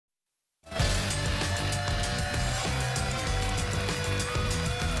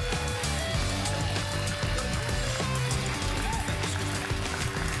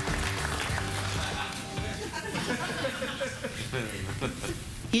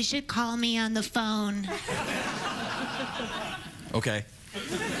You should call me on the phone. Okay.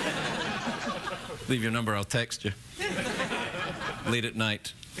 Leave your number, I'll text you. Late at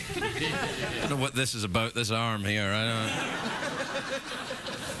night. I don't know what this is about, this arm here. I don't.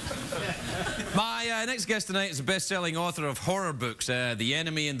 My next guest tonight is a best-selling author of horror books, The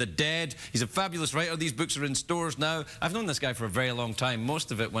Enemy and the Dead. He's a fabulous writer. These books are in stores now. I've known this guy for a very long time,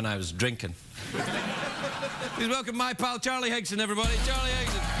 most of it when I was drinking. Please welcome my pal Charlie Higson, everybody. Charlie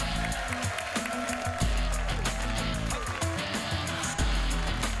Higson.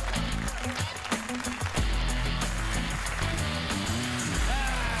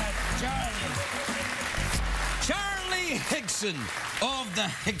 Charlie Higson of the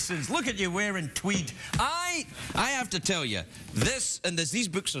Higsons. Look at you wearing tweed. I have to tell you, these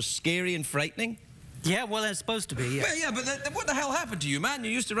books are scary and frightening. Yeah, well, they're supposed to be, yeah. Well, yeah, but what the hell happened to you, man?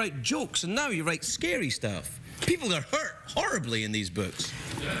 You used to write jokes, and now you write scary stuff. People are hurt horribly in these books.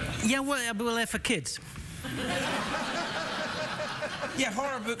 Yeah, well, they're for kids. Yeah,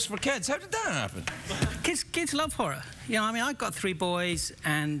 horror books for kids. How did that happen? Kids love horror. You know, I mean, I've got 3 boys,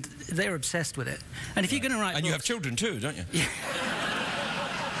 and they're obsessed with it. And if you're going to write And books, you have children too, don't you? Yeah.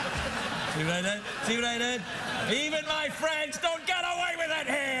 See what I did? See what I did? Even my friends don't get away with it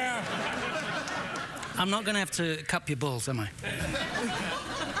here! I'm not going to have to cup your balls, am I?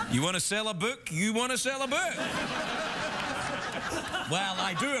 You want to sell a book? You want to sell a book? Well,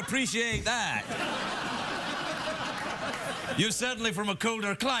 I do appreciate that. You're certainly from a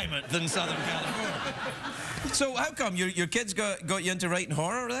colder climate than Southern California. So how come your kids got you into writing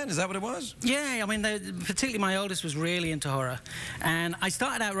horror then? Is that what it was? Yeah, I mean, particularly my oldest was really into horror. And I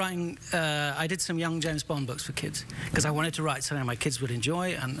started out writing, I did some young James Bond books for kids, because I wanted to write something my kids would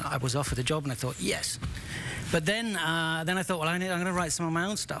enjoy, and I was offered the job, and I thought, yes. But then I thought, well, I'm going to write some of my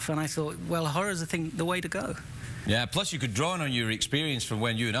own stuff, and I thought, well, horror's the way to go. Yeah, plus you could draw on your experience from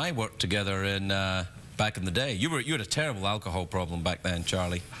when you and I worked together in... back in the day. You had a terrible alcohol problem back then,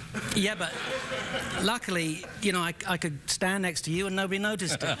 Charlie. Yeah, but luckily, you know, I could stand next to you and nobody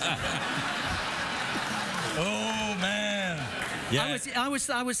noticed it. Oh, man. Yeah.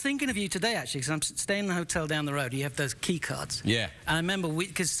 I was thinking of you today, actually, because I'm staying in the hotel down the road. You have those key cards. Yeah. And I remember,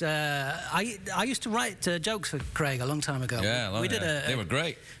 because I used to write jokes for Craig a long time ago. Yeah, they were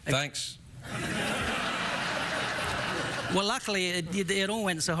great. Thanks. Well, luckily, it all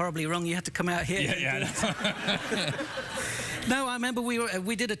went so horribly wrong, you had to come out here. Yeah. No, I remember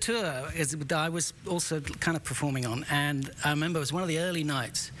we did a tour that I was also kind of performing on, and I remember it was one of the early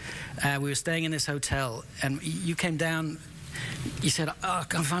nights. We were staying in this hotel, and you came down. You said, "Oh, I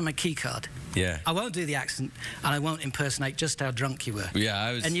can't find my key card." Yeah. I won't do the accent, and I won't impersonate just how drunk you were. Yeah,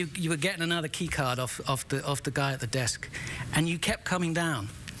 I was. And you were getting another key card off the guy at the desk, and you kept coming down.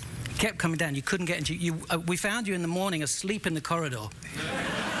 Kept coming down. You couldn't get into we found you in the morning asleep in the corridor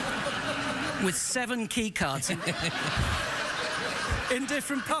with 7 key cards in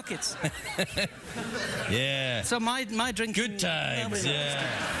different pockets. Yeah. So my drinking... Good times, yeah.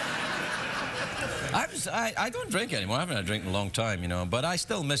 I don't drink anymore. I haven't had a drink in a long time, you know, but I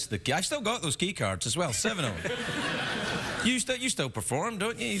still miss I still got those key cards as well, 7 of them. You still perform,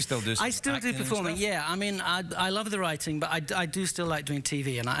 don't you? You still do some I still do performing, yeah. I mean, I love the writing, but I do still like doing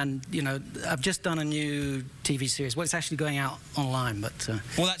TV, and you know, I've just done a new TV series. Well, it's actually going out online, but...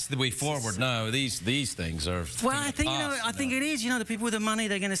 well, that's the way forward now. These things are... Well, I think, I think it is. You know, the people with the money,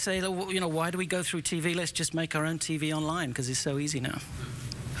 they're going to say, you know, why do we go through TV? Let's just make our own TV online, because it's so easy now.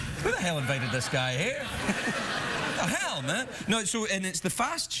 Who the hell invited this guy here? What the hell, man? No, so, and it's the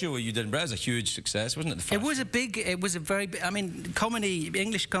Fast show you did, but that was a huge success, wasn't it? The Fast it was a very big, I mean, comedy,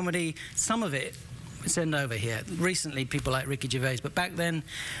 English comedy, some of it sent over here. Recently, people like Ricky Gervais, but back then,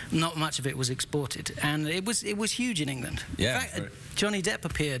 not much of it was exported, and it was huge in England. Yeah. In fact, Johnny Depp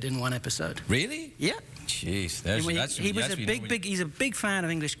appeared in one episode. Really? Yeah. Jeez, he's a big fan of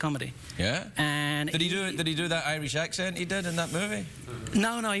English comedy. Yeah. And did he do that Irish accent he did in that movie?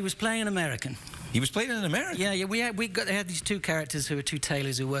 No, he was playing an American. He was playing an American? Yeah, they had these 2 characters who are 2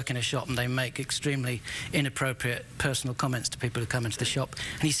 tailors who work in a shop, and they make extremely inappropriate personal comments to people who come into the shop.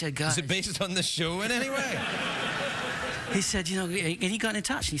 And he said, guys... Is it based on the show in any way? He said, you know, and he got in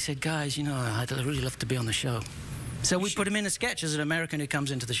touch, and he said, guys, you know, I'd really love to be on the show. So we put him in a sketch as an American who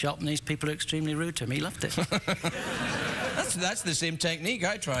comes into the shop, and these people are extremely rude to him. He loved it. That's the same technique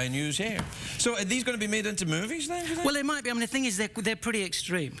I try and use here. So are these going to be made into movies then? Well, they might be. I mean, the thing is, they're pretty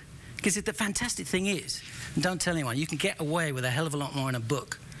extreme. Because the fantastic thing is, and don't tell anyone, you can get away with a hell of a lot more in a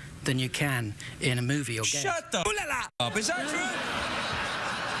book than you can in a movie or game. Shut the up. Is that true?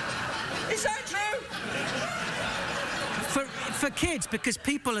 Is that true? For kids, because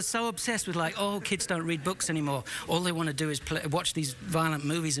people are so obsessed with, like, oh, kids don't read books anymore. All they want to do is watch these violent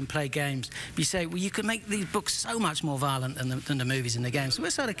movies and play games. But you say, well, you could make these books so much more violent than the movies and the games. So we're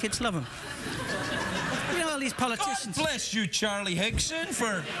sort of kids love them. You know, all these politicians... God bless you, Charlie Higson,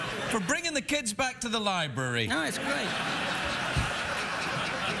 for bringing the kids back to the library. No, it's great.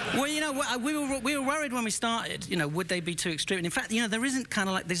 Well, you know, we were worried when we started, you know, would they be too extreme? And in fact, you know, there isn't kind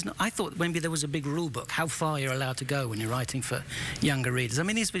of like, I thought maybe there was a big rule book, how far you're allowed to go when you're writing for younger readers. I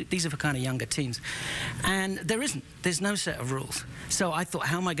mean, these are for kind of younger teens. And there isn't. There's no set of rules. So I thought,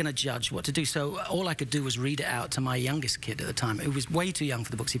 how am I going to judge what to do? So all I could do was read it out to my youngest kid at the time, who was way too young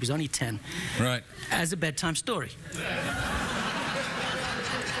for the books. He was only 10. Right. As a bedtime story.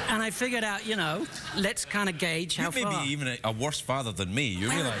 And I figured out, you know, let's kind of gauge how far. You may be even a worse father than me. You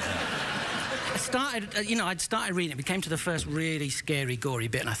realise that? I started, you know, I'd started reading it. We came to the first really scary, gory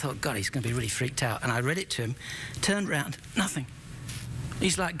bit, and I thought, God, he's going to be really freaked out. And I read it to him, turned round, nothing.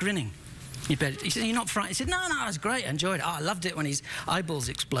 He's like grinning. He said, you're not frightened? He said, no, it was great. I enjoyed it. Oh, I loved it when his eyeballs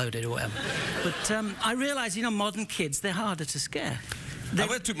exploded or whatever. But I realised, you know, modern kids, they're harder to scare. I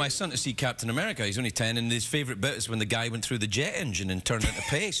took my son to see Captain America. He's only 10, and his favourite bit is when the guy went through the jet engine and turned into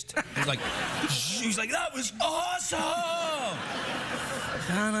paste. He's like, that was awesome!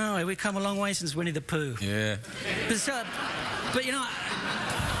 I know, we've come a long way since Winnie the Pooh. Yeah. But you know...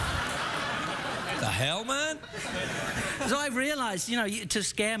 The hell, man? So I realised, you know, to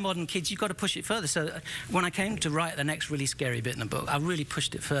scare modern kids, you've got to push it further. So when I came to write the next really scary bit in the book, I really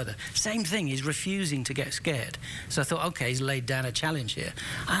pushed it further. Same thing, he's refusing to get scared. So I thought, OK, he's laid down a challenge here.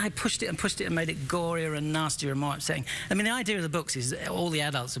 And I pushed it and made it gorier and nastier and more upsetting. I mean, the idea of the books is that all the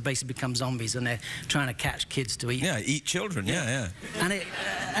adults have basically become zombies and they're trying to catch kids to eat. Yeah, eat children, yeah.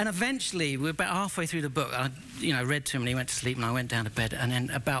 And eventually, we're about halfway through the book, I read to him and he went to sleep and I went down to bed. And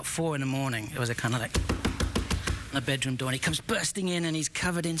then about 4 in the morning, there was a kind of like... the bedroom door, and he comes bursting in and he's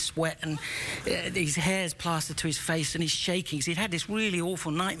covered in sweat and his hair's plastered to his face and he's shaking. So he'd had this really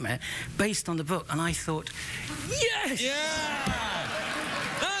awful nightmare based on the book, and I thought, yes! Yeah!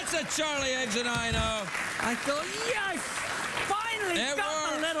 That's a Charlie Higson I know. I thought, yes! Finally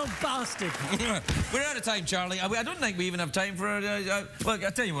got the little bastard. We're out of time, Charlie. I don't think we even have time for... look,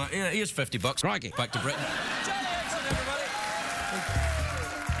 I'll tell you what, here's $50. Craigsy, back to Britain.